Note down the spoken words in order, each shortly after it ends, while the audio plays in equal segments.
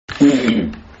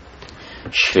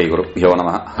Shri Gurubhyo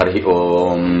Namaha Hari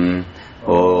Om.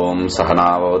 Om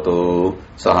Sahanavavatu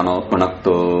Sahano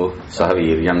Punaktu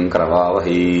Sahaviryam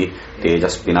Karavavahi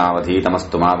Tejaspinavadhi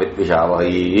Tamastuma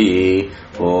Vidvishavahi.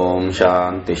 Om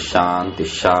Shanti Shanti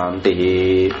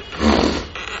Shanti.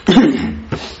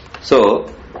 So,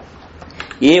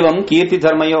 एवं कीर्ति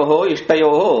धर्मयोः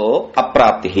इष्टयोः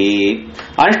अप्राप्तिः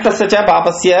अनिष्टस्य च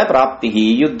पापस्य प्राप्तिः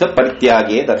युद्ध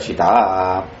परित्यागे दर्शिता.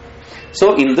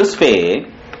 So in this way,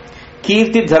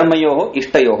 Kirti धर्मयोः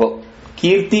इष्टयोः,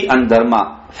 kirti and dharma,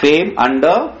 fame and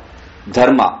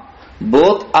dharma,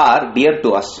 both are dear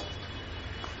to us.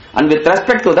 And with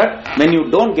respect to that, when you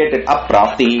don't get it,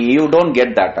 aprapti, you don't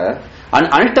get that. And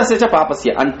anishtasya cha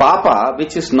papasya, and papa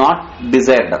which is not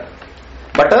desired,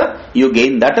 but you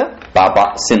gain that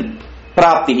papa, sin.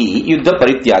 Praptihi yuddha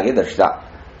parityage darshita.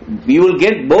 You will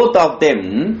get both of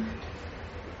them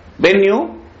when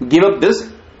you give up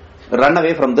this, run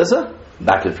away from this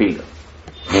battlefield.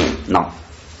 Now,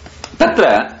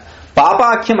 tatra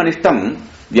papakhyam anishtam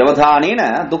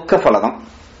vyavadhanena dukkha phaladam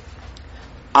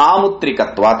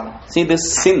amutrikatvat. See,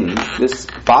 this sin, this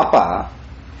papa,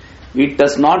 it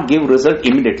does not give result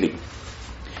immediately.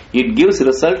 It gives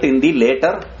result in the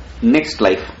later next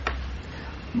life.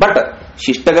 But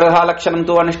shishtagraha lakshanam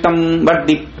tu anishtam. But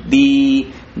the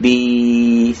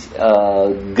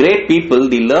great people,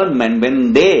 the learned men,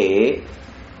 when they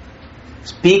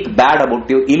speak bad about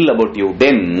you, ill about you,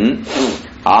 then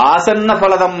asanna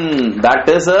phaladam, that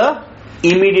is a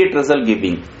immediate result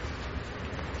giving.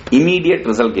 Immediate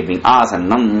result giving.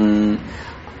 Asannam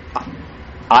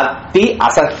ati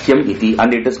asahyam iti.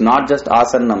 And it is not just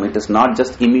asannam, it is not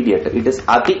just immediate, it is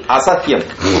ati asahyam.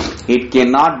 It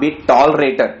cannot be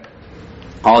tolerated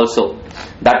also.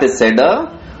 That is said,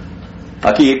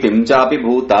 akirtim chapi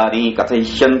bhutani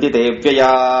kathayishyanti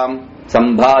devyayam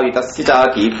sambhavitasya cha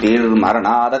kirtir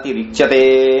maranadati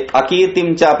richyate.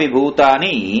 Akirtim chapi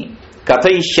bhutani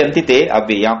kathayishyanti te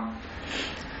avyayam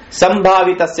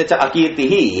sambhavitasya cha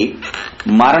akirtihi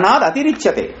maranadati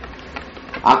richyate.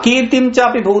 Akirtim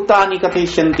chapi bhutani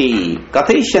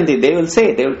kathayishyanti, they will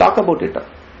say, they will talk about it.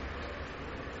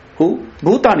 Who?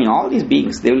 Bhutani, all these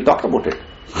beings, they will talk about it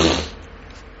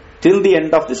till the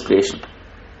end of this creation.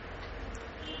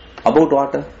 About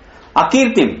what?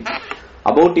 Akirtim,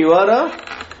 about your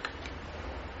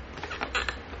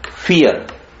fear.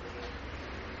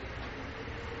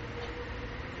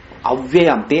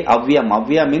 Avyayam, te avyam.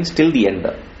 Avyam means till the end.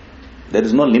 There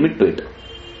is no limit to it.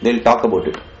 They will talk about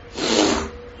it.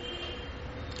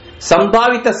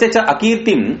 Sambhavitasya cha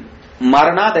akirtim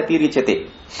maranadati richate.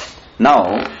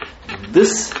 Now,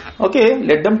 this, okay,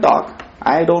 let them talk.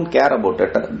 I don't care about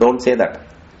it. Don't say that.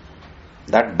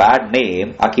 That bad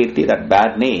name, akirti, that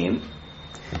bad name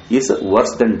is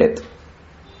worse than death.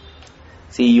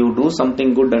 See, you do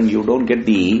something good and you don't get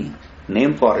the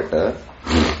name for it,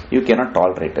 you cannot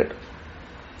tolerate it.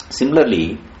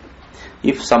 Similarly,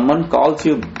 if someone calls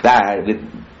you bad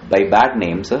by bad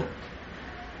names,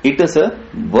 it is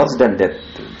worse than death.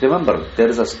 Remember, there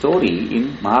is a story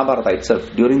in Mahabharata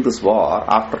itself. During this war,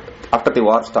 after the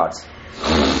war starts,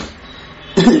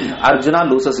 Arjuna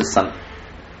loses his son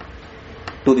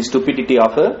to the stupidity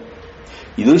of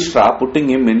Yudhishthira putting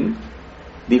him in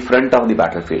the front of the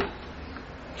battlefield.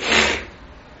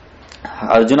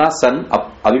 Arjuna's son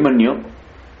Abhimanyu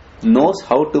knows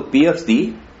how to pierce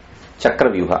the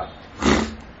Chakravyuha.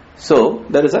 So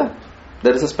there is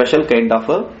a special kind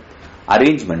of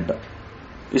arrangement.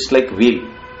 It's like wheel.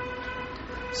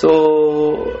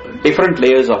 So different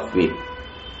layers of wheel.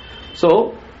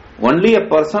 So only a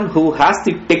person who has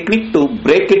the technique to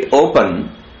break it open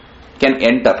can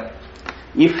enter.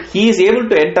 If he is able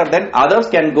to enter, then others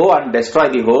can go and destroy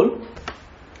the whole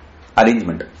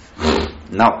arrangement.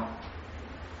 Now,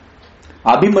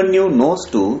 Abhimanyu knows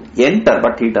to enter,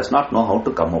 but he does not know how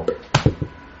to come out.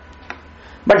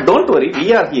 But don't worry,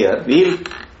 we are here. We will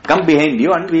come behind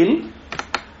you and we will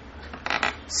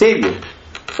save you.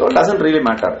 So it doesn't really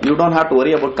matter. You don't have to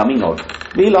worry about coming out.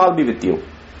 We will all be with you.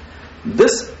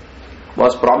 This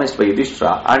was promised by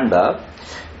Yudhishthira, and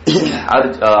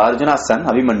Arjuna's son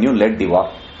Abhimanyu led the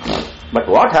war. But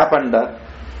what happened?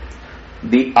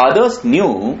 The others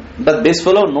knew that this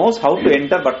fellow knows how to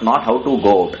enter but not how to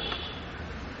go out.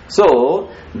 So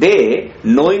they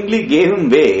knowingly gave him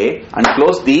way and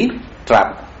closed the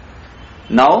trap.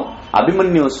 Now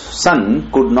Abhimanyu's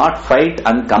son could not fight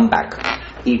and come back.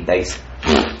 He dies.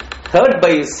 Hurt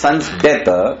by his son's death,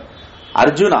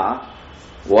 Arjuna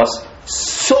was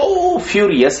so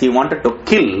furious, he wanted to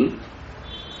kill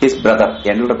his brother,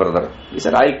 elder brother. He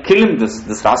said, I kill him,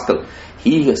 this rascal.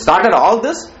 He started all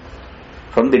this.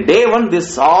 From the day one,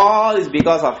 this all is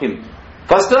because of him.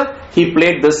 First, he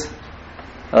played this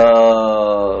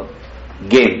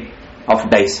game of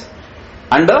dice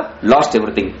and lost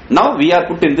everything. Now we are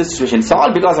put in this situation. It's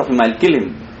all because of him. I'll kill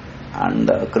him. And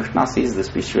Krishna sees this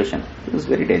situation. It is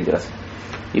very dangerous.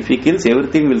 If he kills,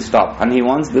 everything will stop. And he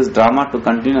wants this drama to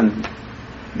continue and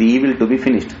the evil to be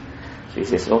finished. So he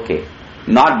says, okay.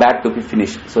 Not bad to be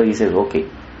finished. So he says, okay.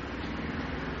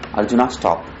 Arjuna,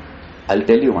 stop. I'll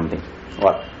tell you one thing.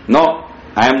 What? No,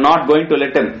 I am not going to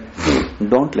let him.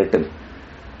 Don't let him.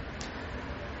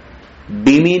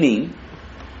 Demeaning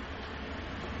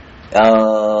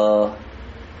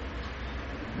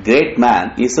great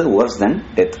man is worse than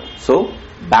death. So,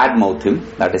 bad mouth him,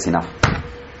 that is enough.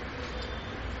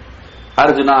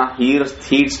 Arjuna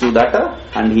heeds to that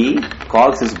and he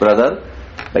calls his brother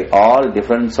by all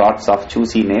different sorts of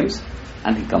choosy names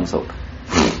and he comes out.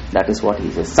 That is what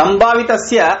he says.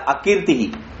 Sambhavitasya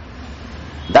akirtihi.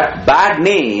 That bad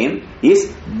name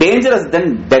is dangerous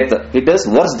than death. It is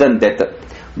worse than death.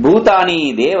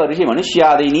 Bhutani deva rishi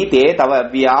manusyadini te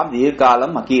tavavyam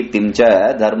dirkalam akirtim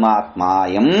cha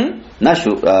dharmatmayam na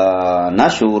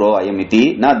shuro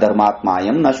ayamiti na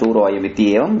dharmatmayam na shuro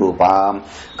ayamiti evam rupam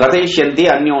kateshyanti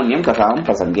anyonyam katham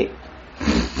prasange.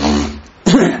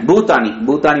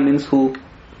 Bhutani means who?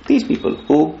 These people.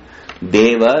 Who?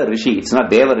 Deva Rishi. It's not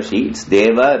Deva Rishi, it's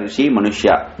Deva Rishi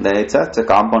Manushya. It's a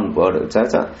compound word. It's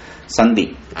a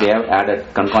Sandhi. They have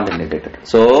added, concatenated.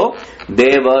 So,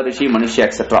 Deva Rishi Manushya,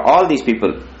 etc. All these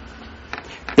people.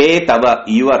 Te Tava,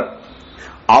 your.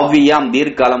 Avyam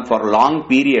Dirkalam, for long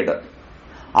period.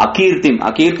 Akirtim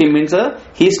means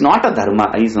he is not a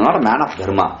dharma, he is not a man of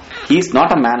dharma, he is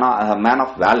not a man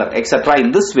of valor, etc.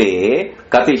 In this way,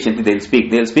 Katheshanti, they'll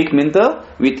speak means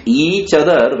with each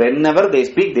other, whenever they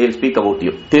speak about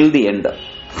you, till the end.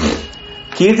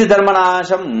 Kirti dharma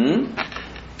nasha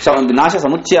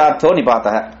samuchyartho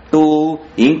nipatah. To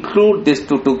include this,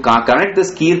 to connect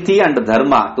this kirti and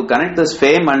dharma, to connect this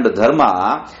fame and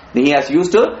dharma, he has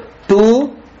used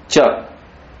two cha.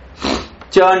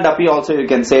 Cha and api also you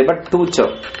can say, but two cha.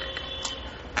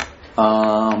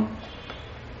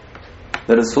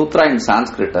 There is sutra in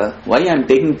Sanskrit. Why I am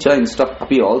taking cha instead of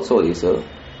api also is, there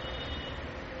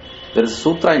is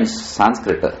sutra in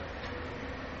Sanskrit.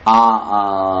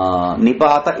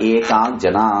 Nipata ekang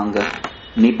janang.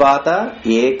 Nipata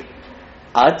ek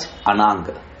aj anang.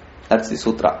 That's the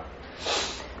sutra.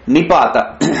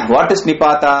 Nipata. What is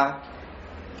nipata?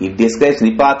 It describes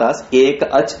nipata as ek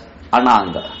aj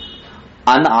anang.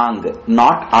 Anang,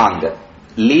 not ang.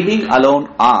 Leaving alone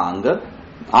ang.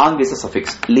 Ang is a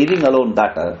suffix. Leaving alone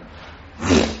that.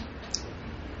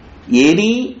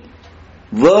 Any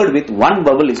word with one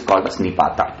vowel is called as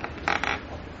nipata.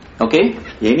 Okay?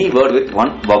 Any word with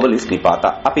one vowel is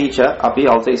nipata. Api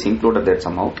also is included there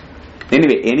somehow.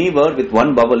 Anyway, any word with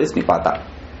one vowel is nipata.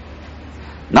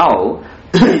 Now,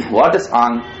 what is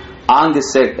ang? Ang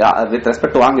is said, with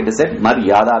respect to ang, it is said,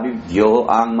 Maryada Vidyoho,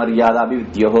 ang Maryada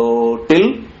Vidyoho,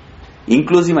 till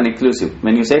inclusive and exclusive.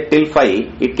 When you say till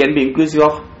 5, it can be inclusive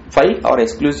of 5 or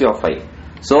exclusive of 5.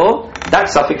 So, that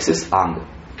suffix is ang.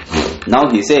 Now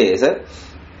he says,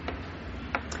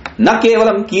 Na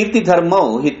kevalam kirti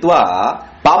dharmo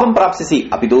hitva papam prapsisi,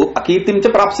 apidu akirtim cha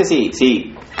prapsisi.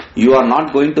 See, you are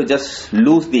not going to just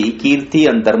lose the kirti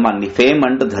and dharma, the fame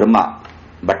and dharma.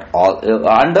 But all,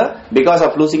 and because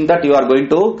of losing that, you are going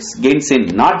to gain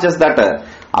sin. Not just that,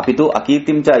 apitu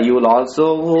akirtim cha, you will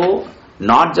also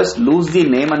not just lose the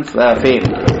name and fame,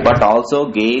 but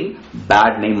also gain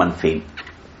bad name and fame,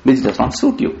 which does not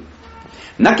suit you.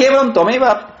 Na kevalam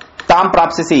tvameva tam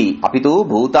prapsisi, apitu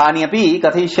bhutani api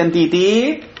kathishyanti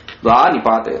iti va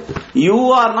nipate.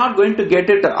 You are not going to get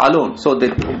it alone. So the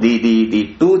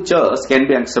two chairs can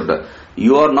be accepted.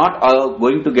 You are not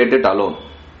going to get it alone.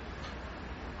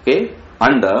 Okay,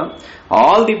 and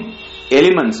all the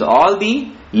elements, all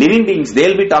the living beings, they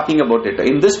will be talking about it.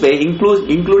 In this way,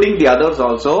 including the others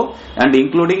also, and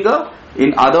including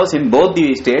in others in both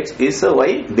the states, is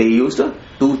why they used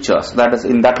two chas. That is,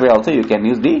 in that way also you can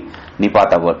use the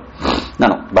nipata word.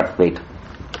 No, but wait.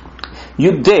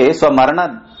 Yuddhe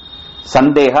swamarana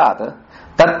sandehat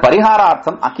tat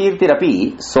pariharartham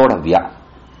akirtirapi sodhavya.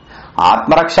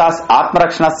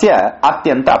 Atmarakshanasya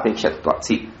atyanta apekshatva.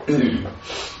 See,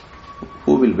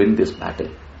 who will win this battle?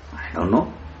 I don't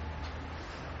know.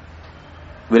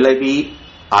 Will I be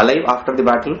alive after the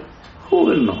battle? Who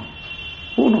will know?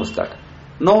 Who knows that?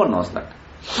 No one knows that.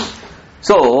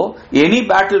 So, any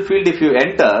battlefield if you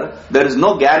enter, there is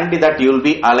no guarantee that you will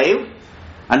be alive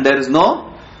and there is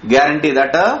no guarantee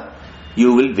that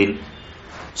you will win.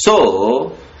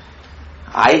 So,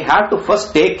 I have to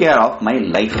first take care of my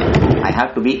life. I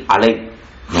have to be alive.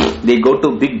 They go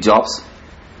to big jobs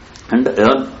and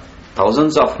earn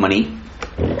thousands of money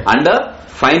And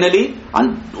finally,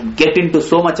 get into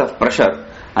so much of pressure.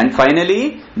 And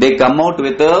finally, they come out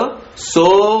with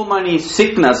so many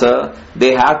sickness,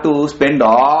 they have to spend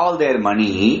all their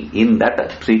money in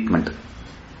that treatment.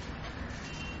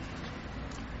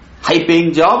 High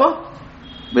paying job,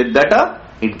 with that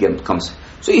it comes.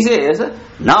 So he says,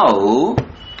 now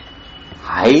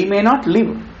I may not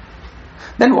live.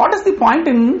 Then what is the point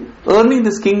in earning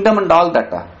this kingdom and all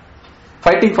that?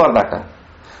 Fighting for that.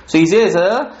 So he says,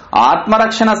 Atma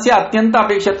Rakshanasya Atyanta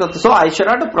Apekshata. So I should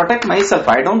have to protect myself.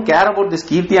 I don't care about this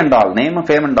Kirti and all, name,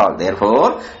 fame and all.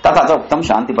 Therefore, Tatacha Uttam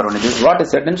Shanti Parvani. This is what is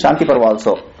said in Shanti Parva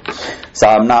also.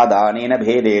 Samna Danena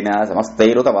Bhedena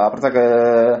Samastairutava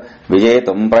Prataka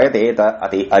Vijetum Prayateta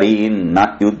Ati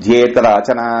Arina Yudhyet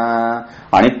Kadachana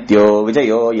Anityo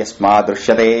Vijayo Yasma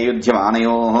Drishyate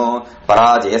Yudhyamanayo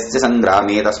Parajayasya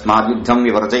Sangrame Tasmad Yudhyam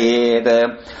Vivarjayet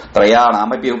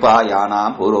Trayanam Api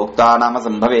Upayanam Puroktanam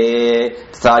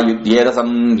Asambhave Sa Yudhyeta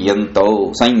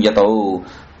Sanyato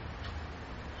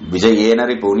Vijayena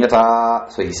Ripunyata.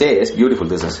 So he says, beautiful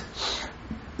this is.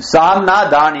 Samna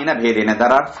Danena Bhedena.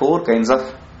 There are 4 kinds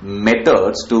of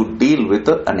methods to deal with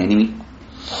an enemy.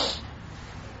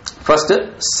 First,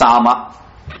 Sama.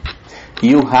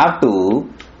 You have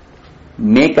to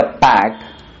make a pact,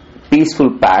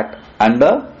 peaceful pact, and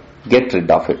get rid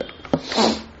of it.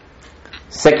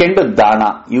 Second,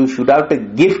 Dana. You should have to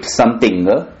gift something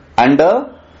and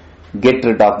get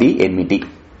rid of the enmity.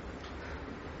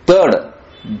 Third,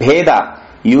 Bheda.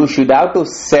 You should have to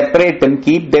separate them,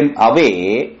 keep them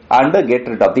away, and get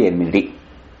rid of the enmity.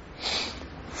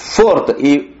 Fourth,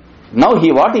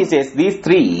 what he says, these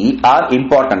 3 are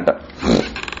important.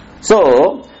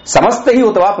 So, Samastahi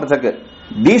Utava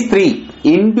Prathak. These 3,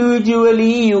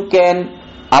 individually you can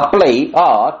apply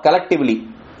or collectively.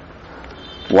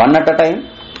 1 at a time,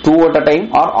 2 at a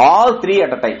time, or all 3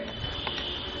 at a time.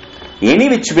 Any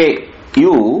which way.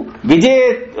 You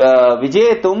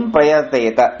Vijayatum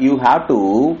Prayateta, you have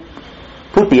to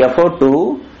put effort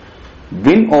to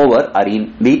win over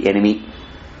the enemy.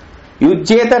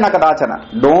 Yujjeta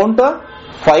Nakadachana, don't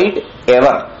fight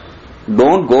ever.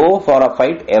 Don't go for a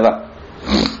fight ever.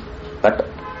 But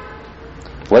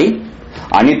why?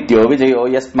 Anityo Vijayo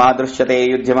Yasma Drishyate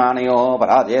Yudhyamanayo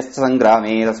Parajayasya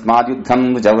Sangrame Tasmad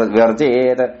Yudhyam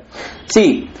Vivarjayet.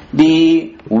 See,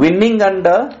 the winning and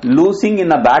losing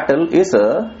in a battle is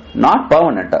not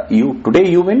permanent. Today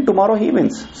you win, tomorrow he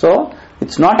wins. So,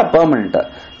 it's not a permanent.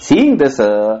 Seeing this,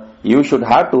 you should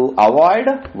have to avoid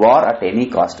war at any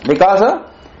cost. Because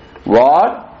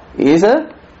war is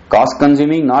cost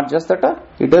consuming, not just that,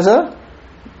 it is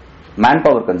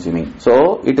manpower consuming.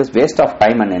 So, it is waste of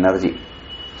time and energy.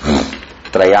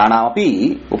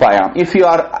 Trayanapi upayam. If you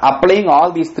are applying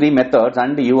all these 3 methods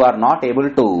and you are not able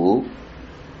to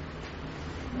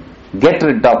get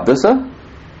rid of this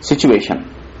situation,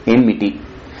 enmity,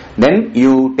 then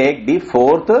you take the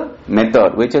 4th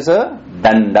method, which is a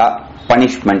danda,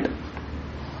 punishment.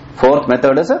 4th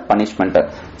method is a punishment.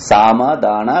 Sama,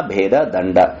 Dana, Bheda,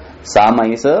 Danda. Sama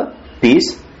is a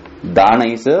peace, Dana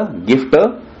is a gift,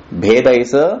 Bheda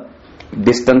is a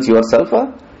distance yourself,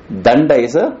 Danda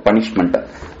is a punishment.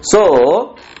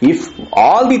 So, if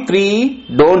all the 3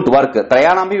 don't work,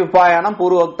 Trayanampi Vipayanam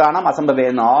Purvoktanam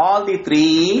Asambhaven, all the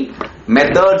 3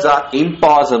 methods are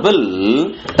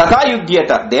impossible, Tatha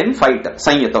Yudhyata, then fight,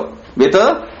 Sanyato, with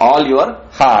all your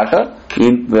heart,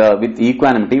 with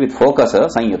equanimity, with focus,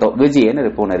 Sanyato, Vijayena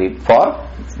Ripunari, for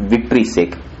victory's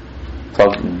sake, for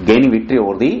gaining victory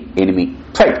over the enemy.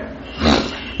 Fight.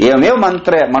 Evamev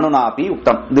mantra manunapi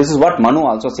uktam. This is what Manu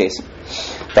also says.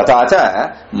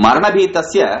 Tatacha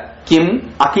maranabhitasya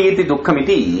kim akirti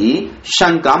dukkhamiti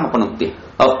shankam apanukti.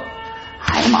 Oh,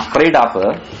 I am afraid of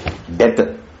death.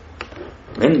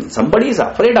 When somebody is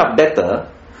afraid of death,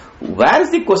 where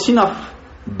is the question of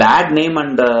bad name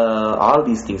and all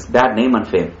these things, bad name and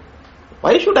fame?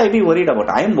 Why should I be worried about?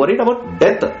 I am worried about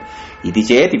death. Iti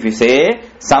chet, if you say,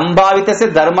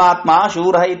 Sambhavitasya dharmatma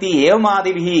shurha iti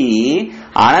evamadivihi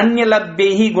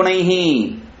ananyalabhyehi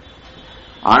gunaihi.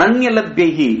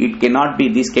 Ananyalabhyehi, it cannot be,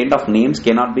 these kind of names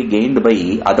cannot be gained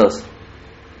by others.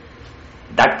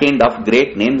 That kind of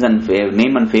great names and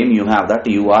name and fame you have, that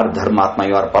you are dharmatma,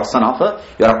 you are a person of,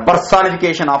 you are a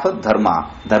personification of a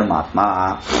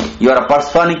dharmatma. You are a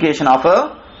personification of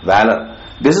a valor.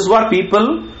 This is what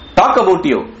people talk about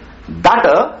you.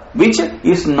 That which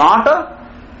is not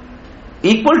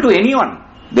equal to anyone.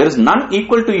 There is none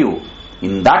equal to you.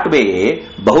 In that way,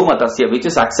 Bahumatasya, which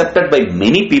is accepted by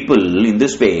many people in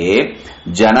this way,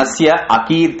 Janasya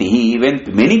Akirti,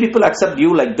 when many people accept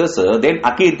you like this, then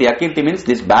Akirti means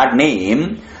this bad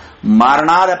name,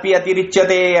 Marnadapi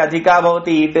atirichyate adhika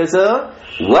bhavati. It is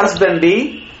worse than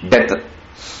the death.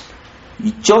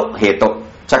 Icho heto.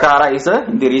 Chakara is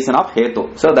in the reason of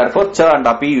hetu. So therefore cha and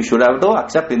api you should have to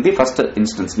accept in the first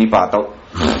instance. Nipatav.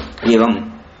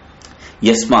 Evam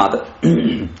yasmat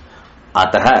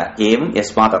atah evam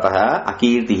yasmat atah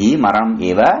akirtihi maram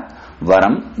eva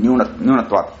varam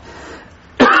nyunatvat.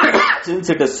 Since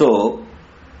it is so,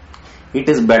 it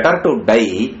is better to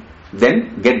die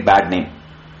than get bad name.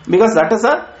 Because that is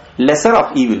a lesser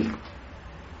of evil.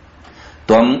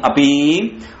 Tvam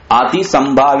api ati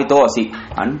sambhavito asi.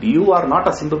 And you are not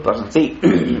a simple person. See,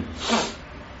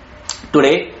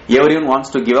 today everyone wants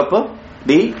to give up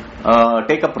the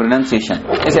take up renunciation.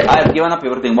 They say, I have given up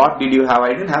everything. What did you have? I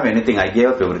didn't have anything. I gave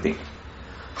up everything.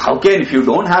 How can, if you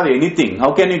don't have anything,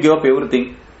 how can you give up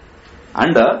everything?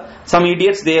 And some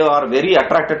idiots, they are very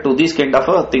attracted to these kind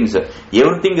of things.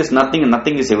 Everything is nothing and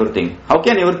nothing is everything. How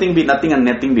can everything be nothing and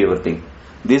nothing be everything?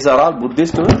 These are all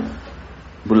Buddhist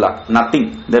bulla.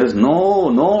 Nothing. There is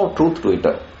no truth to it.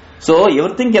 So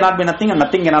everything cannot be nothing and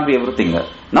nothing cannot be everything.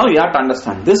 Now you have to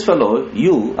understand. This fellow,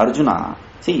 you, Arjuna,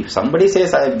 see, if somebody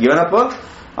says I have given up,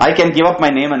 I can give up my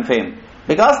name and fame.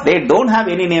 Because they don't have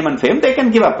any name and fame, they can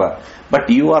give up. But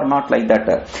you are not like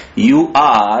that. You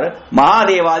are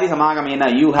Mahadevadi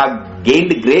Samagamena. You have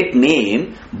gained great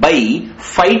name by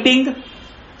fighting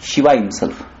Shiva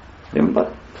himself.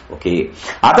 Remember? Okay.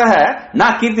 Ataha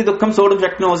na kirti dukkham sodum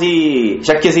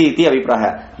shakyasi iti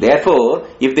avipraha. Therefore,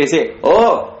 if they say,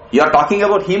 oh, you are talking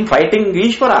about him fighting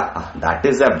Ishvara, that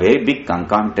is a very big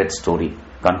concocted story.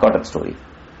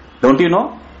 Don't you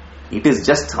know? It is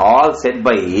just all said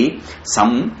by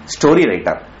some story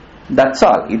writer. That's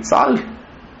all. It's all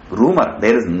rumor.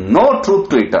 There is no truth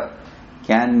to it.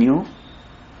 Can you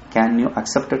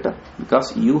accept it?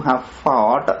 Because you have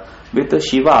fought with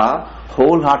Shiva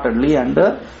wholeheartedly and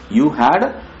you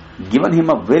had given him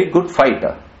a very good fight.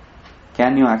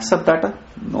 Can you accept that?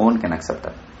 No one can accept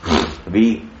that.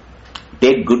 We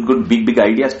take good big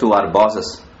ideas to our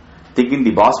bosses, thinking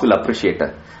the boss will appreciate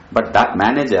it. But that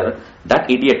manager, that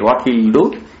idiot, what he will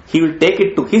do? He will take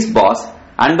it to his boss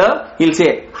and he will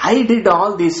say, I did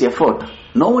all this effort.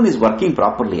 No one is working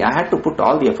properly. I had to put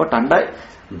all the effort and I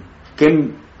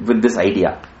came with this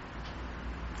idea.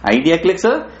 Idea clicks,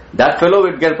 that fellow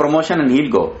will get promotion and he'll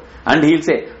go. And he'll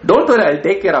say, don't worry, I'll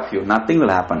take care of you. Nothing will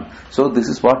happen. So this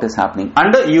is what is happening.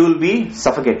 And you will be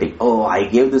suffocating. Oh, I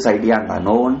gave this idea and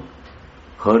no one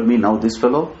heard me. Now this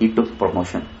fellow, he took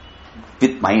promotion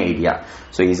with my idea.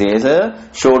 So he says,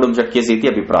 Shodum Shakyasiti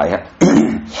Abhipraya.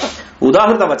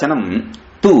 Udahrita Vachanam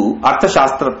tu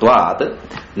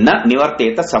Arthashastratvat na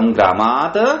Nivarteta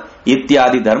Samgramat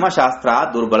Ityadi Dharma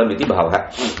Shastra Durbalamiti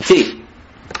Bhava. See,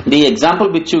 the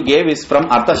example which you gave is from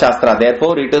Arthashastra.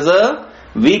 Therefore, it is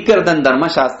weaker than Dharma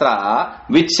Shastra,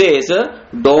 which says,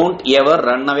 don't ever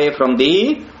run away from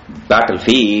the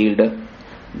battlefield.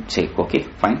 Say, okay,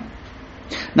 fine.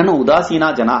 Nanu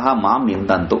udasina janaha mam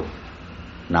nindantu.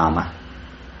 Nama.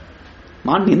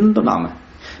 Man nindu nama.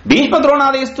 Bhishma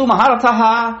Dronadayastu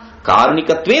Maharathaha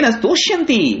Karnikatvena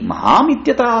Stushyanti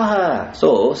Mahamityataha.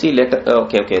 So, see,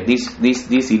 okay,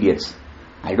 these idiots,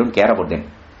 I don't care about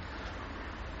them.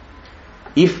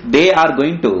 If they are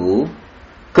going to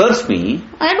curse me,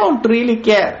 I don't really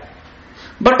care.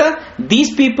 But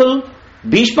these people,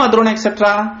 Bhishma, Drona,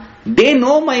 etc., they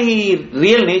know my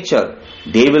real nature.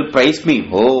 They will praise me.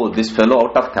 Oh, this fellow,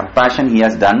 out of compassion he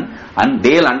has done. And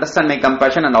they'll understand my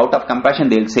compassion, and out of compassion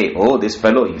they'll say, oh, this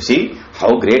fellow, you see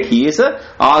how great he is.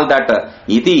 All that.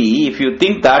 Iti, if you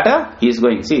think that, he is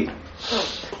going. See,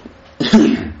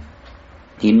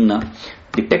 in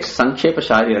the text Sankshepa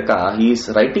Shariraka, he is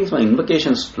writing some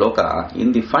invocation sloka.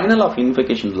 In the final of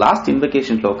invocation, last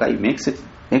invocation sloka, he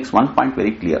makes one point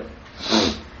very clear.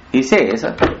 He says,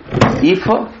 if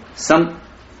some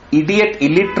idiot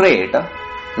illiterate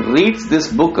reads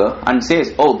this book and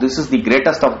says, oh, this is the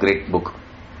greatest of great book.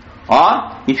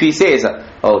 Or if he says,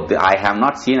 oh, I have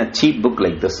not seen a cheap book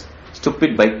like this,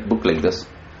 stupid book like this,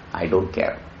 I don't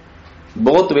care.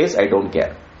 Both ways, I don't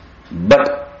care.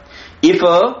 But if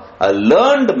a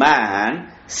learned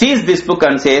man sees this book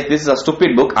and says, this is a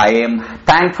stupid book, I am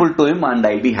thankful to him and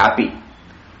I'll be happy.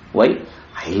 Why?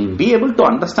 I'll be able to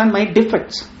understand my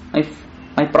defects,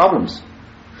 my problems.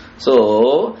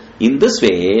 So, in this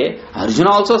way, Arjuna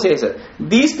also says,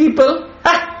 these people,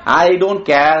 I don't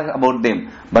care about them.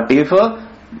 But if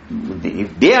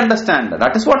they understand,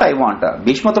 that is what I want.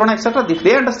 Bhishma, Drona, etc., if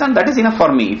they understand, that is enough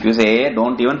for me. If you say,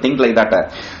 don't even think like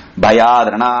that.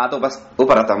 Bhayadranat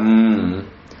uparatam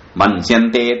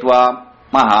mansyante tva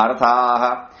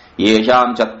maharathaha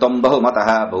yesham chattam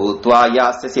bahumataha bhutva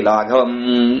yasya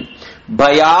silaghavam.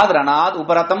 भयाद रणाद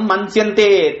उपरतम मन्स्यन्ते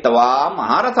तवा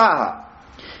महारथाः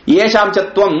येषां च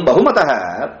त्वं बहुमतः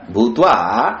भूत्वा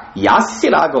यास्य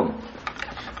लाघवम्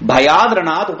भयाद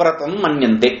रणाद उपरतम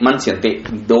मन्स्यन्ते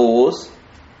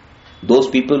those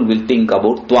people will think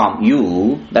about tvam,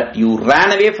 you, that you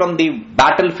ran away from the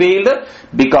battlefield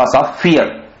because of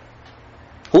fear.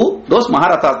 Who? Those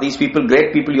Maharathas, these people,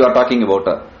 great people you are talking about.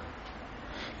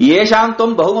 Yesham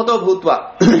tvam bahumato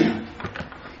bhutva.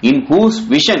 In whose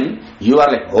vision you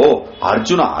are like, oh,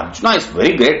 Arjuna is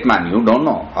very great man, you don't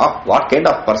know what kind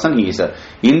of person he is.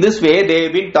 In this way they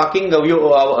have been talking of you,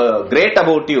 great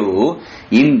about you.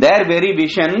 In their very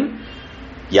vision,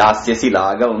 Yasyasi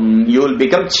lagavam, you will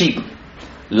become cheap.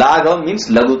 Lagavam means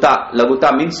laguta.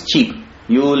 Laguta means cheap.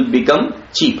 You will become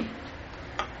cheap.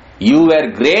 You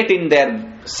were great in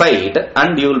their sight,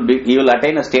 and you will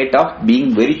attain a state of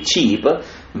being very cheap,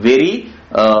 very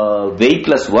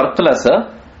weightless, worthless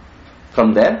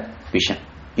from their vision,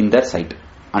 in their sight.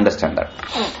 Understand that.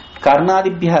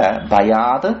 Karnadibhya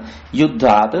bhayad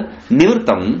yuddhat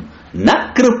nivritam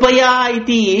na kripaya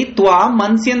iti tvam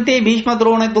mansyante bhishma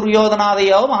drona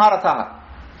duryodhanadayo maharatha.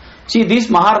 See, these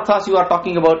maharathas you are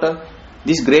talking about,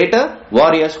 these great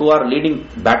warriors who are leading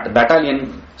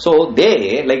battalion, so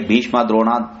they, like Bhishma,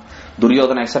 Drona,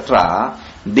 Duryodhana, etc.,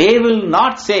 they will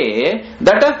not say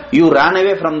that you ran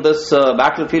away from this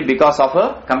battlefield because of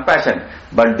compassion,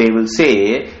 but they will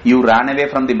say you ran away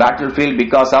from the battlefield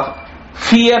because of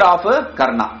fear of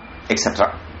Karna,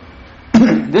 etc.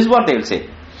 This is what they will say.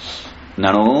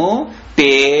 Nanu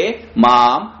te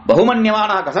mam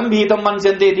bahumanyamana kasambhitam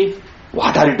mansyanti.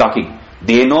 What are you talking?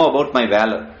 They know about my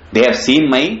valor. They have seen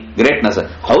my greatness.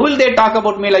 How will they talk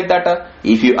about me like that?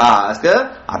 If you ask,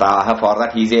 Ataha, for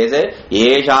that he says,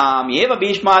 Yesham eva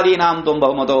bhishmadinam tum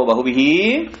bahumato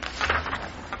bahubihi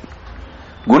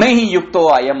gunehi yukto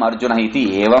ayam arjuna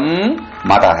iti evam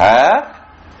mataha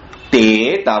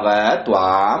te tava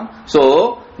tvam.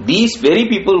 So, these very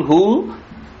people who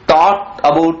thought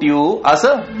about you as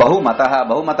a bahumataha.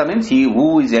 Bahumata means he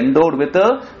who is endowed with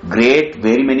great,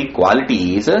 very many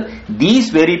qualities. These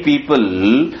very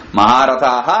people,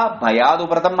 Maharathaha bhayadu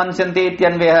pratam mansyante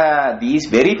ityanveha. These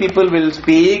very people will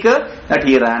speak that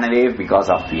he ran away because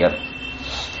of fear.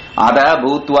 Ada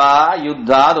bhutva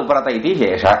yuddhat uprata iti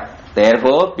shesha.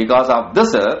 Therefore, because of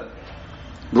this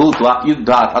bhutva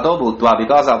yuddhat ado bhutva,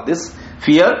 because of this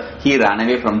fear, he ran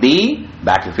away from the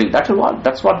battlefield.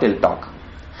 That's what they'll talk.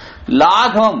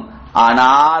 Laghavam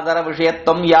anadara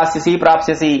vishayatvam yasyasi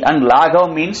prapsyasi. And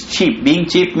laghavam means cheap. Being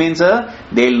cheap means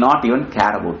they will not even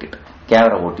care about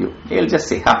you. They will just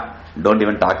say, don't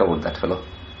even talk about that fellow.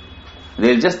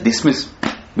 They will just dismiss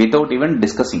without even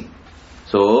discussing.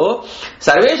 So,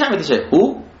 sarvesham iti.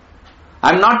 Who?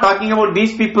 I am not talking about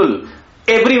these people.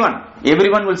 Everyone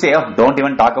will say, don't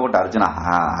even talk about Arjuna.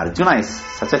 Arjuna is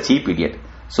such a cheap idiot.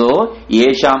 So,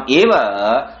 yesham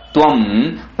eva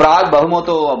Tvam prag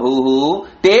bahumato abhuhu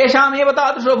tesham eva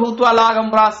tatrusho bhutva lagam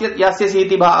prasyat yasyasi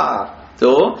iti bha.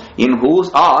 So, in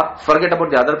whose, or forget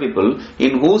about the other people,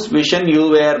 in whose vision you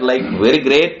were like very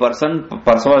great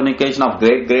personification of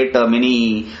great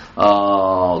many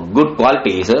good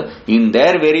qualities, in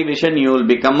their very vision you will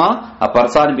become a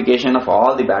personification of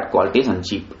all the bad qualities and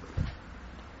cheap.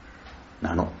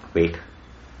 No, wait.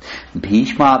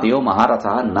 Bhishmadeo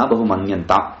Maharatha na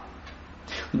bahumanyanta.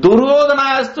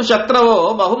 Duryodhanayastu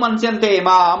shatravo bahumansyante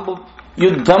maam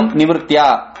yuddham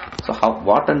nivritya. So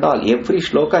what and all? Every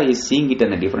shloka is seeing it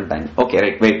in a different time. Okay,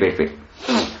 right, wait.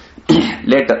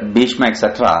 Let Bhishma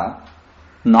etc.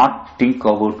 not think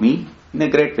about me in a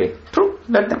great way. True,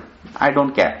 let them. I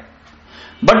don't care.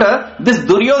 But this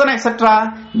Duryodhana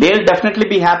etc. they will definitely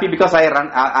be happy because I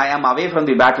am away from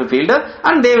the battlefield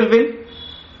and they will win.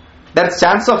 Their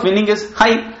chance of winning is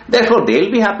high. Therefore, they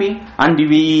will be happy. And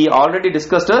we already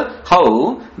discussed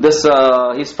how this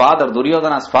his father,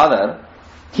 Duryodhana's father,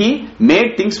 he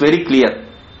made things very clear.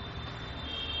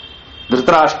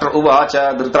 Dhritarashtra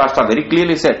uvacha, Dhritarashtra very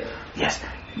clearly said, yes,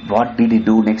 what did he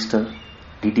do next?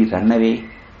 Did he run away?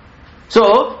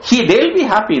 So, they will be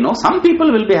happy, no? Some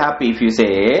people will be happy if you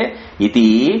say,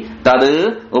 iti tad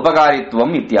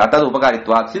upakaritvam itya, tad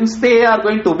upakaritvat. Since they are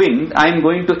going to win, I am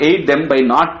going to aid them by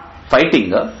not fighting.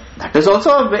 That is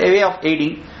also a way of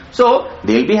aiding. So,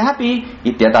 they will be happy.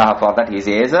 Ityataha, for that he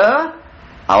says,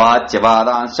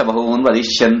 avachyavadanscha bahun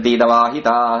vadishyanti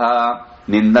davahitaha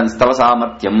nindanstava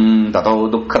samartyam tato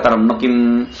dukkataram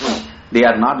nukim. They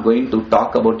are not going to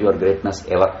talk about your greatness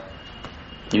ever.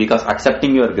 Because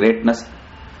accepting your greatness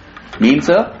means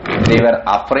they were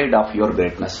afraid of your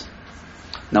greatness.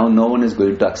 Now no one is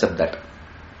going to accept that.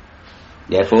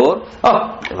 Therefore,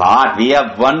 we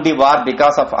have won the war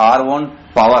because of our own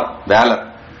power,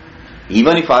 valor.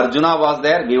 Even if Arjuna was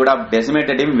there, we would have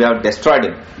decimated him, we have destroyed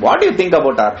him. What do you think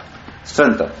about our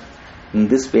strength? In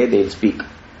this way they will speak.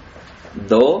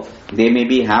 Though they may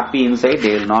be happy inside,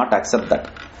 they will not accept that.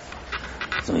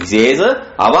 So he says,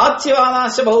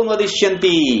 Avachyavadasya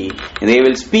bahumvadishyanti. They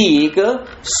will speak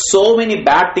so many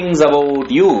bad things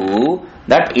about you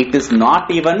that it is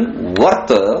not even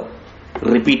worth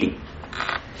repeating.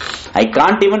 I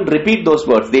can't even repeat those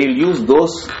words. They will use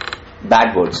those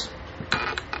bad words.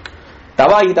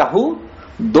 Tavahitahu,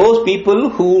 those people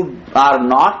who are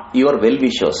not your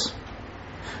well-wishers.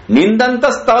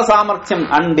 Nindantas tava samarthyam,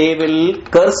 and they will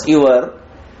curse your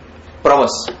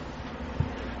prowess.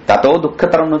 Tato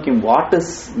dukkataram nukim. What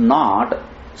is not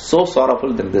so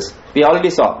sorrowful than this? We already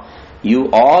saw.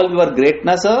 All your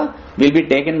greatness will be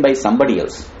taken by somebody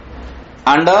else.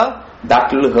 And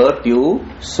that will hurt you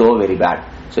so very bad.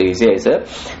 So he says,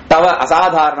 Tava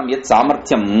asadharanam yat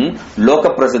samarthyam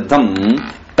loka prasiddham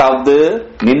tad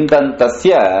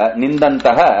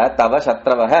nindantaha tava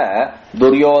shatravaha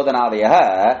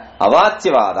duryodhanadayah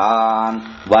avachyavadan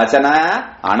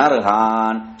vachana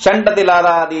anarhan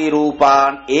shantatiladi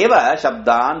rupan eva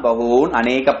shabdan bahun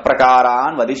aneka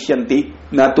prakaran vadishyanti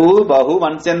natu bahu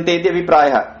vansyante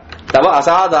viprayah. Tava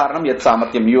asadharanam yat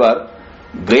samarthyam, your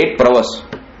great prowess,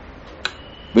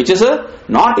 which is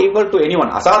not equal to anyone.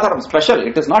 Asadharam, special,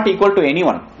 it is not equal to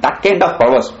anyone. That kind of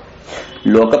prowess.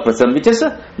 Loka prasam, which is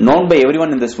known by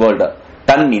everyone in this world.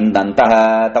 Tan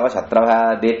nindantaha tava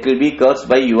shatravaha, they will be cursed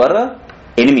by your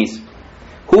enemies.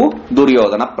 Who?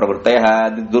 Duryodhana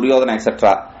pravrittayaha, Duryodhana,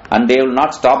 etc. And they will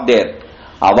not stop there.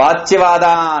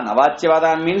 Avachyavadan.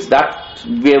 Avachyavadan means that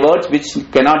words which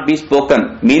cannot be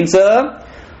spoken. Means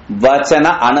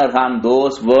vachana anarhan,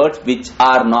 those words which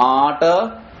are not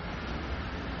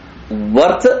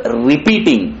worth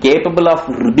repeating, capable of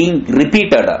being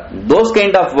repeated. Those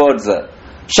kind of words.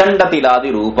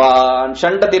 Shandatiladi rupan.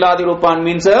 Shandatiladi rupan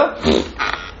means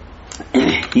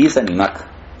he is an eunuch.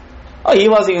 He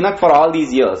was a eunuch for all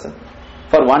these years.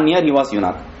 For 1 year he was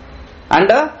eunuch. And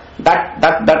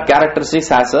that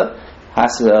characteristics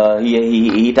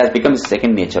it has become his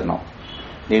second nature now.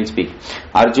 They will speak.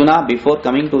 Arjuna, before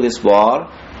coming to this war,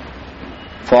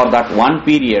 for that one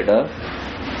period,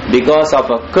 because of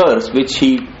a curse which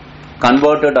he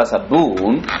converted as a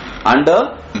boon and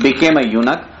became a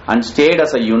eunuch and stayed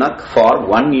as a eunuch for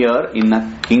 1 year in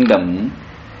a kingdom,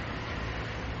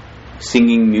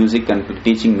 singing music and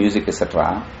teaching music,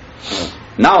 etc.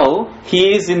 Now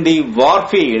he is in the war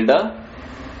field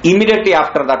immediately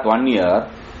after that 1 year,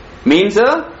 means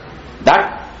that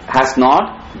has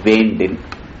not waned in.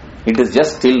 It is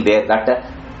just still there. That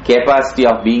capacity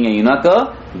of being a eunuch,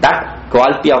 that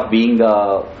quality of being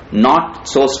not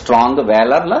so strong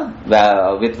valor,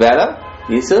 with valor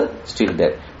is still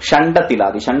there.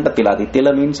 Shandatiladi.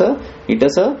 Tila means it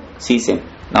is a sesame.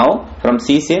 Now from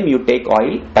sesame you take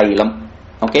oil, tailam.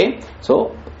 Okay,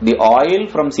 so the oil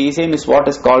from sesame is what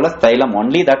is called as tailam.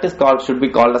 Only that is called, should be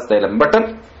called as tailam. But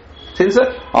since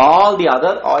all the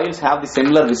other oils have the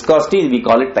similar viscosity, we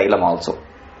call it tailam also.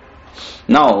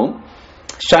 Now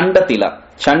Shandatila.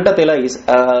 Shandatila is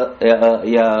a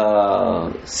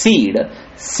seed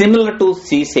similar to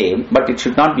sesame, but it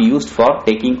should not be used for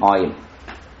taking oil.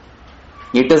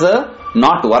 It is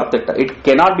not worth it. It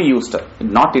cannot be used.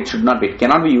 It should not be. It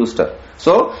cannot be used.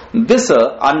 So this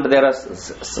and there are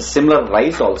similar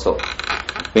rice also.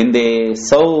 When they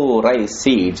sow rice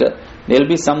seeds, there will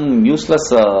be some useless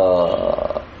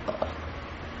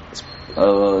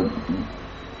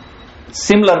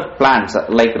similar plants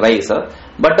like rice,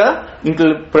 but it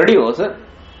will produce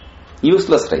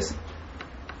useless rice.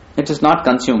 It is not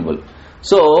consumable.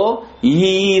 So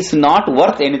he is not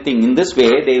worth anything. In this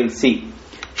way they will see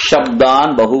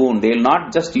Shabdan Bahun. They will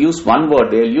not just use one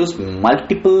word, they will use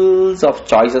multiples of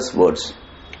choices words.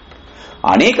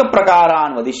 Aneka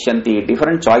prakaran vadishyanti,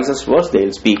 different choices words they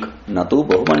will speak. Natu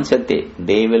bahumansyante,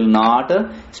 they will not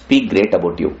speak great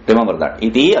about you. Remember that.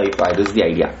 Iti avipraya, this is the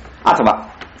idea. Athava,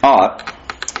 or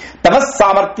Tavas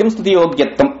samarthyam stuti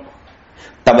yogyattam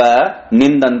Tava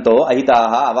nindanto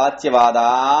ahitaha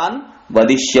avachyavadan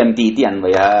vadishyanti iti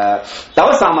anvaya.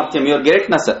 Tava samarthyam, your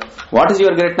greatness. What is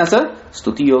your greatness?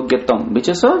 Stuti yogyattam, which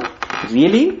is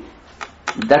really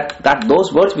that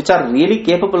those words which are really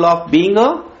capable of being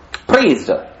praised.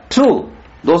 True.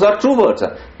 Those are true words.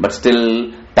 But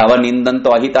still, Tava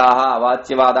nindanto ahitaha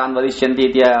avachyavadan vadishyanti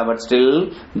iti, but still,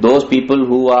 those people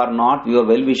who are not your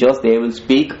well-wishers, they will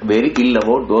speak very ill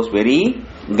about those very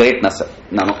greatness.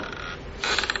 Nano.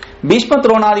 Bhishma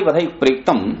Dronadi vadhai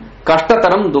priktam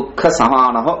kashtataram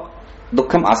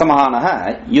dukham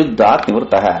asamahanaha yuddhat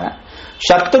nivruttaha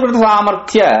Shatrugata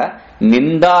samarthya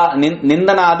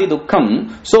Nindanadi Dukkham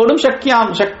Sodum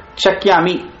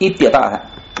Shakyami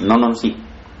Ityatah. No, see.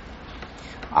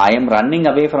 I am running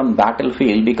away from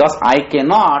battlefield because I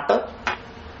cannot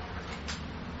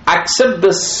accept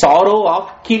the sorrow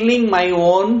of killing my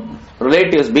own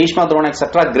relatives, Bhishma, Drona,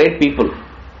 etc., great people.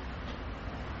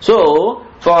 So,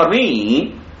 for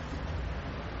me,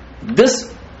 these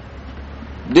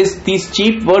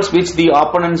cheap words which the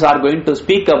opponents are going to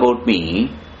speak about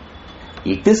me,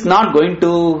 it is not going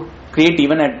to create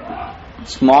even a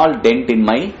small dent in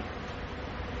my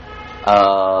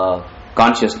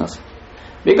consciousness.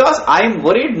 Because I am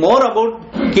worried more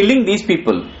about killing these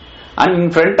people. And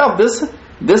in front of this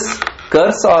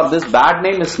curse or this bad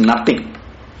name is nothing.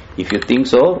 If you think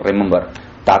so, remember.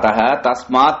 Tataha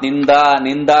tasmat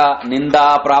ninda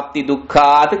prapti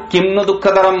dukkhat kimnu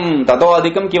dukkhadaram tato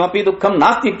adhikam kimapi dukkham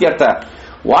nasti ityartha.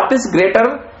 What is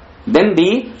greater than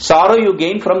the sorrow you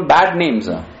gain from bad names?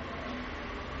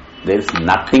 There is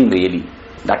nothing really.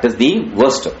 That is the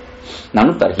worst.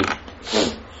 Nanu tarhi.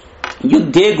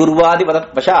 Yuddhe gurvadi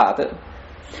vashat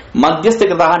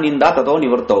madhyasthikritaha ninda tato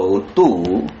nivarto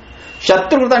tu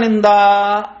shatrukrita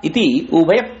ninda iti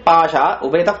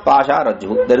ubhayatah pasha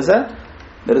rajju.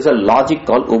 There is a logic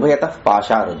called ubhayatah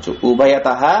pasha rajju.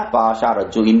 Ubhayatah pasha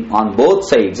rajju. On both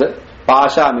sides,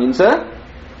 pasha means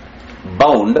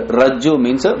bound, rajju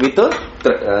means with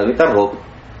a rope.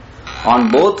 On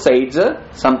both sides,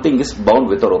 something is bound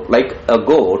with a rope. Like a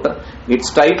goat,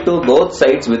 it's tied to both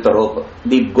sides with a rope.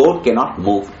 The goat cannot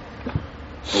move.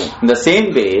 In the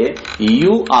same way,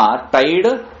 you are tied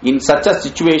in such a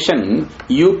situation,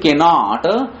 you cannot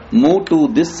move to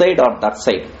this side or that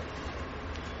side.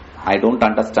 I don't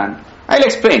understand. I'll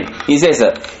explain. He says,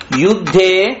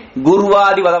 Yuddhe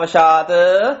gurvadi vadavashat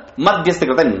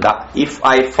madhyasthikrita ninda. If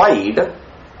I fight,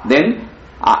 then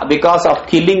because of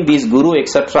killing this guru,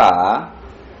 etc.,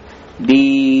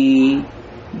 the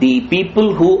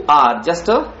people who are just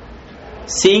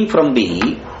seeing from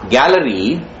the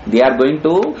gallery, they are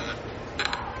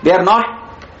not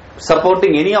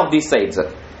supporting any of these sides.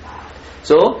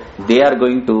 So, they are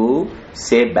going to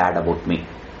say bad about me.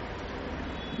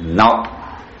 Now,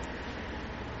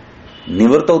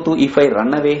 Nivartautu, if I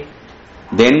run away,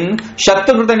 then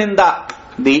Shatrukrita ninda,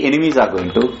 the enemies are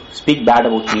going to speak bad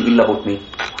about me, ill about me.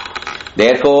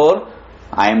 Therefore,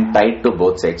 I am tied to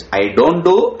both sides. I don't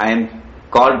do, I am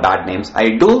called bad names. I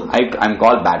do, I am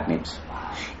called bad names.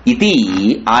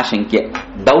 Iti ashankya.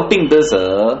 Doubting this,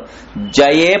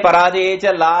 jaye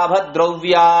paradecha labha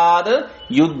dravyad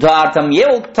yuddhartham ye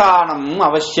ukthanam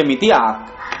avashyamiti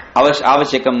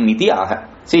avashyakam iti aha.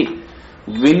 See,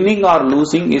 winning or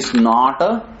losing is not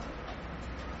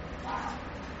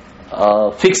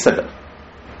fixed.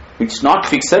 It's not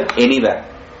fixed anywhere.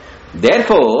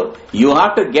 Therefore, you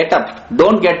have to get up.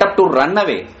 Don't get up to run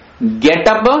away. Get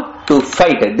up to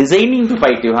fight. Designing to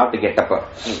fight, you have to get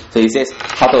up. So he says,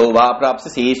 Hato va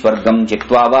prapsasi swargam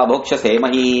jittva va bhokshase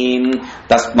mahim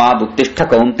tasmad uttishta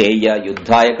kaunteya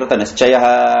yuddhaya krita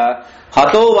nischayah.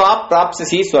 Hato va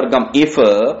prapsasi swargam. If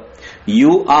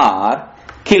you are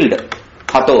killed,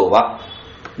 Hato va,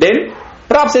 then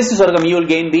prapsasi swargam, you will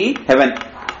gain the heaven.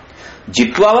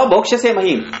 Jitva va bhokshase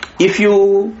mahim. If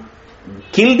you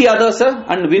kill the others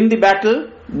and win the battle,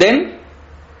 then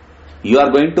you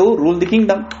are going to rule the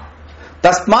kingdom.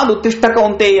 Tasmad uttishta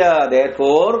kaunteya.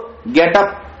 Therefore, get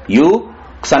up, you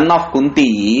son of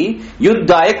Kunti,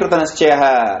 yuddhaya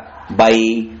kritanaschayaha, by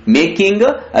making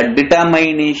a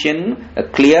determination, a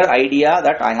clear idea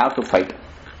that I have to fight.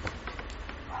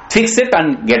 Fix it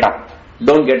and get up.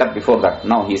 Don't get up before that.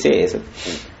 Now he says,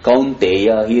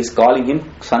 Kaunteya, he is calling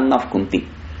him son of Kunti.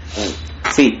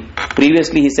 See,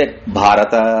 previously he said,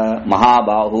 Bharata,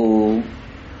 Mahabahu,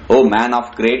 oh man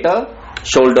of greater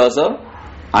shoulders,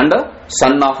 and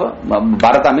son of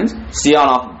Bharata means scion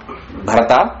of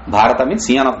Bharata. Bharata means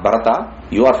scion of Bharata.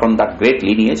 You are from that great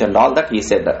lineage and all that he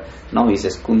said. Now he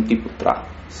says Kunti Putra,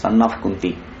 son of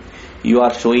Kunti. You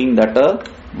are showing that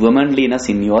womanliness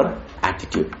in your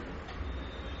attitude.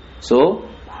 So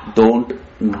don't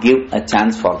give a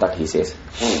chance for that, he says.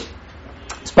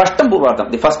 Spashtam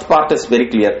Purvatam. The first part is very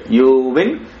clear. You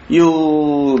win,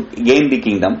 you gain the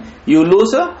kingdom. You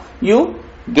lose, you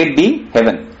get the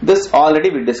heaven. This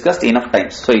already we discussed enough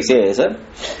times. So he says,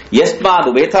 Yasmad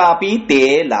vetapi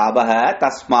te labah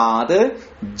tasmad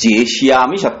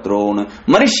jeshyami shatrun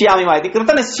manishyami vaiti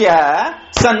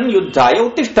kritanasya san yuddhaya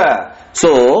uttishta.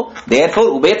 So,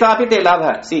 therefore, ubetapi te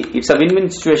labha. See, it's a win-win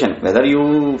situation. Whether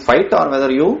you fight or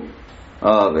whether you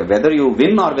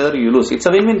win or whether you lose. It's a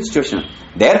win-win situation.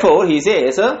 Therefore, he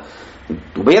says,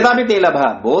 ubetapi te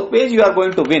labha. Both ways you are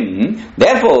going to win.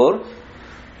 Therefore,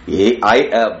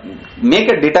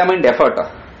 make a determined effort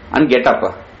and get up.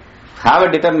 Have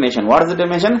a determination. What is the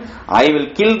determination? I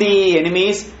will kill the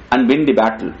enemies and win the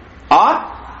battle. Or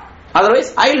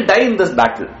otherwise, I will die in this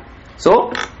battle.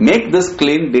 So, make this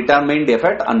clean, determined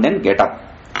effort and then get up.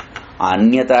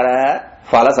 Anyatara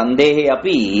phala sandehe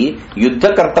api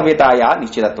yuddha kartavyataya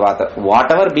nishchitatvat.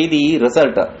 Whatever be the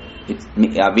result,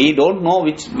 we don't know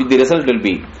which the result will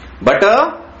be. But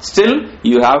still,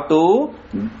 you have to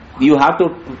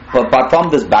perform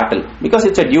this battle because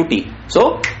it's a duty.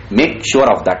 So, make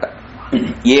sure of that.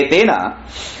 Yetena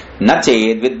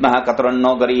nached vidmaha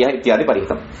kataranno gariya ityadi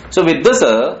parihitam. So with this,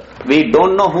 we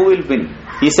don't know who will win.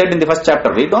 He said in the first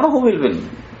chapter, we don't know who will win.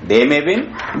 They may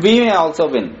win, we may also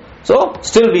win. So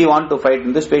still we want to fight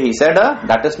in this way. He said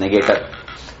that is negated.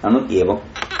 Anu evam.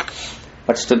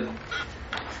 But still,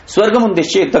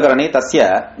 swargamuddishya yuddhakarane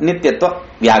tasya nityatva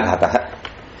vyaghatah.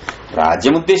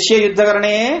 Rajyamuddishya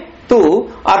yuddhakarane tu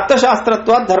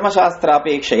arthashastratva dharmashastra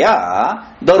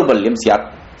daurbalyam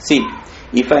syat. See,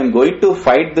 if I am going to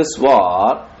fight this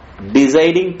war,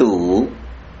 deciding to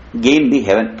gain the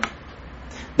heaven,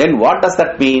 then what does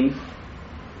that mean?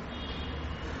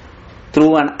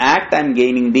 Through an act I am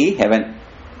gaining the heaven.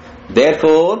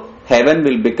 Therefore, heaven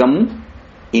will become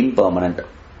impermanent.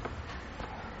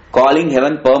 Calling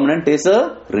heaven permanent is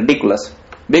ridiculous.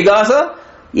 Because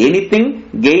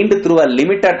anything gained through a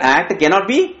limited act cannot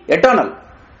be eternal.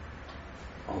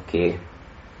 Okay.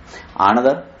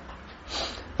 Another.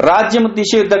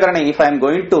 Rajyamuddishya yuddhakarane, if I am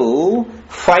going to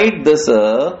fight this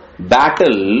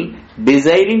battle,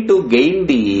 desiring to gain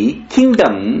the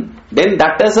kingdom, then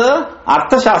that is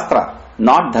Arthashastra,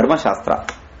 not Dharmashastra.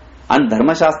 And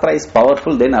Dharmashastra is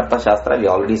powerful than Arthashastra, we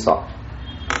already saw.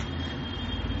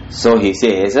 So he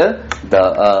says,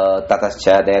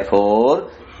 tatascha,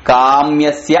 therefore,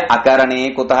 kamyasya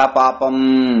akarane kutaha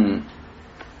papam.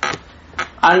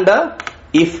 And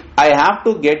if I have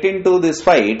to get into this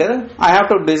fight, I have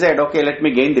to decide, okay, let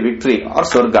me gain the victory or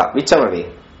Swarga, whichever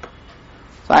way.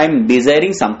 So I am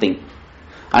desiring something.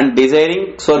 And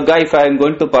desiring Swarga, if I am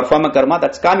going to perform a karma,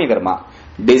 that's Kamya karma.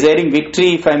 Desiring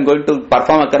victory, if I am going to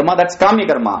perform a karma, that's Kamya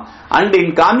karma. And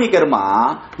in Kamya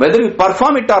karma, whether you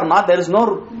perform it or not, there is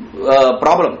no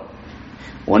problem.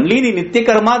 Only the Nitya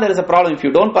karma, there is a problem. If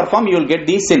you don't perform, you will get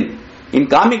the sin. In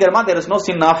Kamya karma, there is no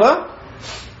sin of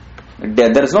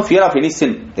there is no fear of any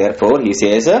sin. Therefore, he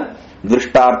says,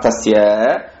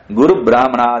 Drishtarthasya Guru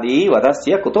Brahmanadi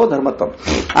Vadasya Kuto Dharmatvam.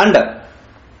 And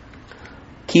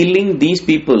killing these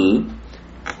people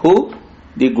who,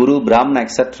 the Guru, Brahmana,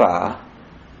 etc.,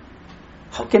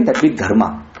 how can that be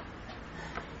dharma?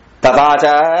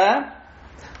 Tadacha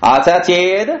Asached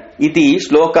iti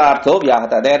shlokartho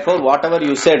vyahata. Therefore, whatever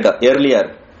you said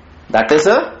earlier, that is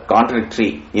a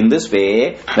contradictory. In this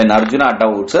way, when Arjuna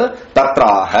doubts,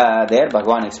 tatraha, there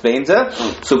Bhagavan explains,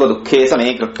 sukha dukkhe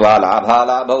same krutva labha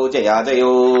labhau jaya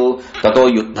jayo tato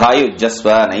yuddha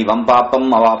yujjasva naivam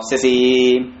papam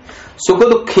avapsyasi. Sukha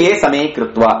dukkhe same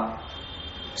krutva.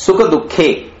 Sukha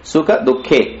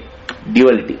dukkhe,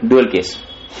 duality, dual case.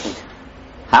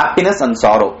 Happiness and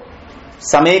sorrow.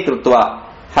 Same krutva,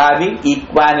 having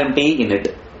equanimity in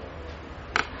it.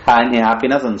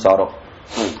 Happiness and sorrow.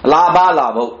 Labha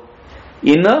labho,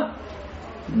 in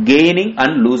gaining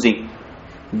and losing.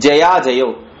 Jaya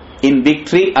jayo, in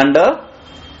victory and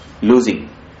losing.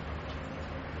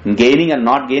 Gaining and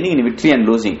not gaining, in victory and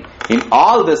losing. In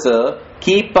all this,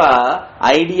 keep a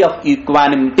idea of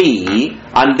equanimity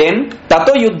and then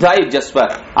tato yuddha yujjasva,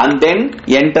 and then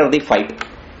enter the fight.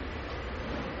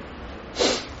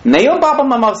 Nayam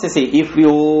papam amavsyasi. If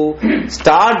you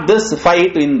start this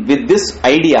fight with this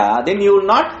idea, then you will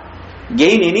not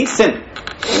gain any sin.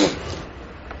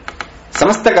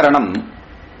 Samastakaranam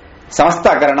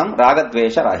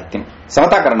ragadvesha rahityam.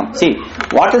 Samatakaranam. See,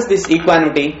 what is this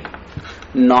equanimity?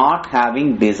 Not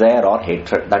having desire or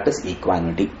hatred. That is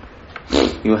equanimity.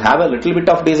 You have a little bit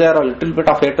of desire or a little bit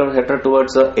of hatred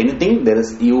towards anything,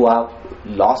 you have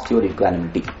lost your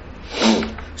equanimity.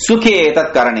 Sukhe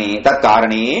tatkarane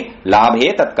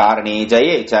labhe tatkarane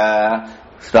jaye cha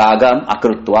ragam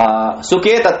akrutva.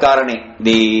 Sukhe tatkarane,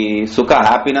 the sukha,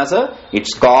 happiness,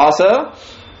 its cause,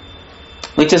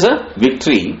 which is a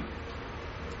victory,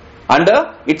 and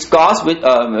its cause which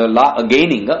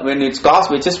gaining, when its cause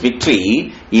which is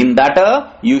victory, in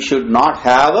that you should not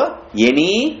have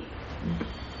any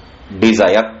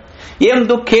desire. Yam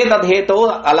dukkhe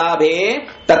tadheto alabhe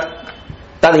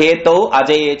tadheto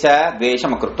ajayecha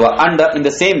dvesham akrutva. And in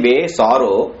the same way,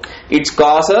 sorrow, its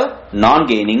cause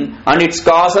non-gaining and its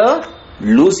cause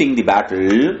losing the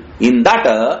battle. In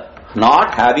that,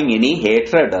 not having any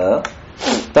hatred,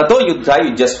 tato yuddha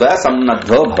yujjasva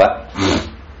samnadho bhava.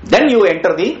 then you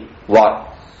enter the war.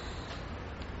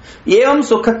 Evam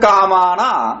sukha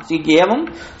kamana, evam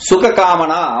sukha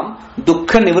kamanam,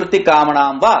 dukkha nivritti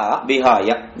kamanam va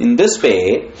vihaya. In this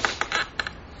way,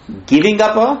 giving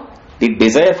up the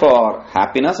desire for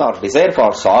happiness or desire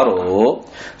for sorrow,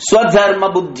 swadharma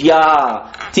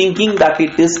buddhya, thinking that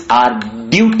it is our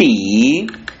duty,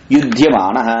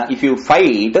 yuddhyamana, if you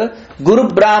fight, guru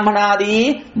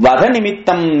brahmanadi vadha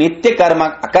nimittam nitya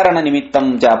karma akarana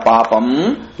nimittam ja papam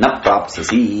na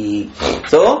prapsisi.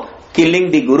 So, killing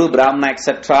the guru brahmana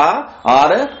etc.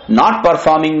 or not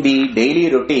performing the daily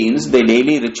routines, the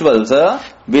daily rituals,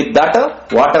 with that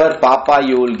whatever papa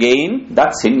you will gain,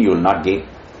 that sin you will not gain.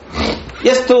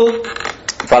 Yastu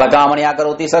falakamaniya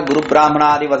karoti sa guru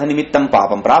brahmanadi vadha nimittam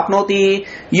papam prapnoti,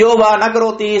 yova na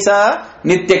karoti sa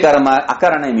nitya karma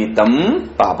akarana nimittam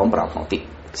papam prapnoti.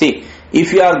 See,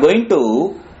 if you are going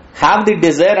to have the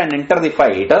desire and enter the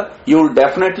fight, you will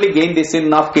definitely gain the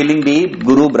sin of killing the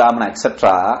guru, brahmana,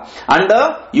 etc. And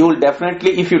you will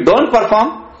definitely, if you don't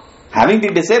perform, having the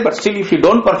desire, but still if you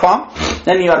don't perform,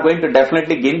 then you are going to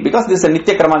definitely gain, because this is a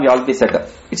nitya karma, we already said.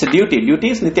 It's a duty. Duty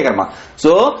is nitya karma.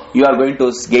 So, you are going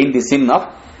to gain the sin of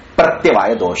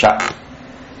pratyavaya dosha.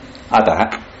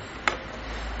 Ataha.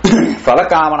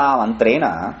 Falakamana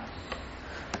mantrena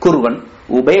kurvan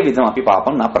ubaya vidham api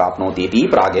papam na prapnoti iti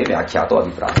prage vyakyato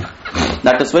abhipraya.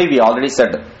 That is why we already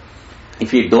said,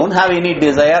 if you don't have any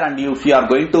desire and if you are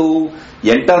going to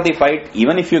enter the fight,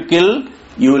 even if you kill,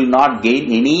 you will not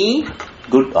gain any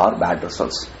good or bad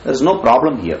results. There is no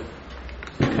problem here.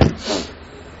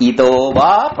 Ito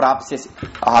va prapsyasi,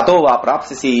 hato va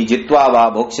prapsyasi, jitva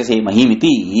va bhoksyasi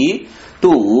mahimiti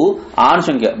to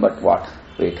anshankya. But what?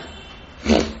 Wait.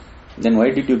 Then why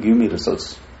did you give me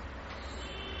results?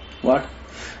 What?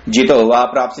 Jito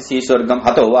va prapsyasi swargam,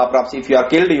 hato va prapsyasi. If you are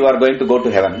killed, you are going to go to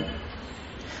heaven.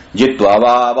 Jitva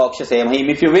va bhoksyasi mahim.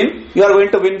 If you win, you are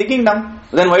going to win the kingdom.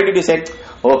 Then why did you say,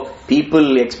 oh,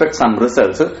 people expect some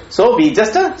results, so we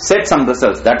just said some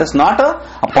results. That is not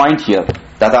a point here.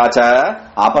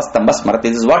 Tatacha apastamba smrati.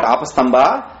 This is what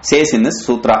apastamba says in this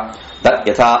sutra. That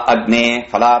yatha agne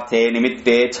phalarthe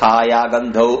nimitte chhaya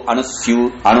gandhau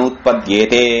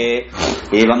anutpadyete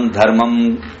evam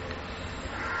dharmam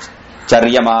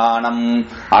charyamanam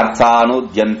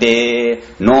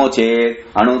arthanudyante no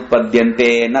chet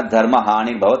anutpadyante na dharma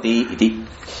hani bhavati iti.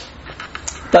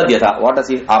 Tadyatha. What does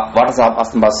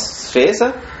apastamba says?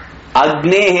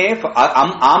 Agnehe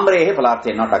amrehe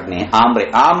phalarthe, not agne.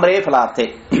 Amre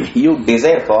phalarthe. You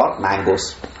desire for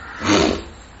mangoes.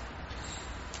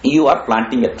 You are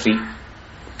planting a tree,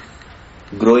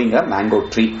 growing a mango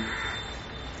tree.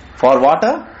 For what?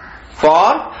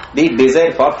 For the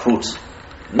desire for fruits.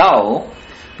 Now,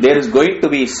 there is going to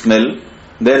be smell,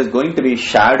 there is going to be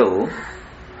shadow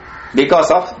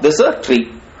because of this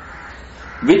tree,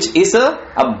 which is a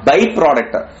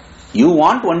byproduct. You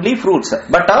want only fruits,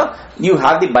 but you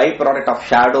have the byproduct of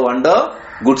shadow and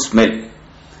good smell.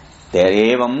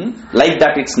 Like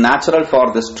that, it's natural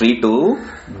for this tree to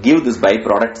give this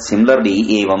byproduct.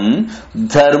 Similarly, evam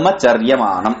dharma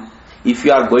charyamanam. If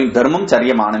you are going dharmam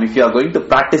charyamanam, if you are going to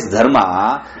practice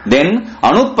dharma, then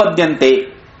anutpadyante.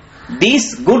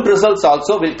 These good results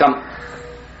also will come.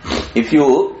 If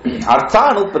you artha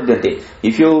anutpadyante,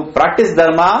 if you practice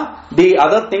dharma, the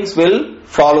other things will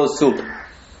follow suit.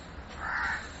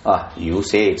 You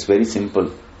say it's very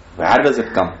simple. Where does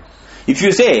it come? If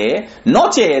you say no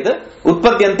ched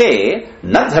utpadyante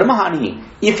na dharma hani,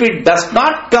 if it does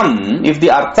not come, if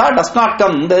the artha does not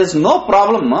come, there is no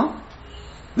problem.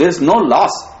 There is no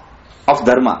loss of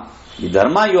dharma. The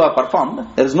dharma you have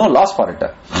performed, there is no loss for it.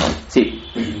 See,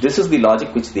 this is the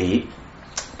logic which the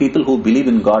people who believe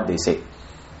in God, they say.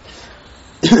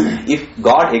 If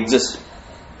God exists,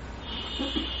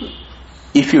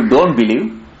 if you don't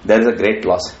believe, there is a great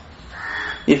loss.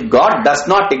 If God does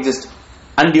not exist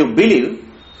and you believe,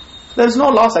 there is no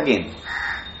loss again.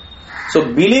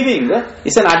 So believing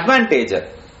is an advantage.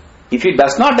 If he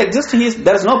does not exist,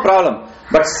 there is no problem.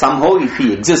 But somehow if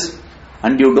he exists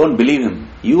and you don't believe him,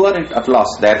 you are at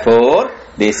loss. Therefore,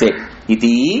 they say,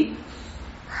 iti.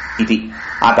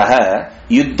 Ataha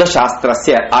yuddha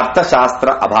shastrasya artha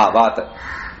shastra abhavat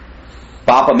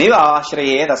papameva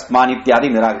ashraye tasman ityadi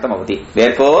niragatam avati.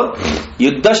 Therefore,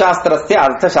 Yuddha Shastrasya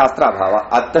Artha Shastra Bhava.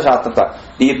 Artha Shastra.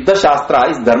 The Yuddha Shastra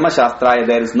is Dharma Shastra.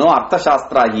 There is no Artha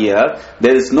Shastra here.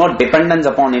 There is no dependence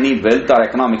upon any wealth or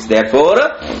economics. Therefore,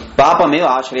 Papa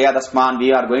Meva Ashraya Dasman.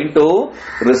 We are going to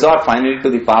resort finally to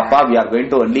the Papa. We are going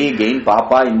to only gain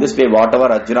Papa. In this way,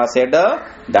 whatever Arjuna said,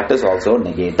 that is also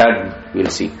negated. We will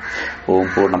see. Om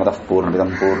Purnamadav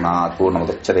Purnamidam Purnat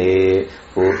Purnamudachyate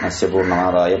Purnasya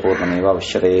Purnamadaya Purnameva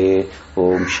Vashyate.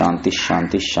 Om Shanti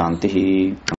Shanti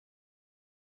Shanti.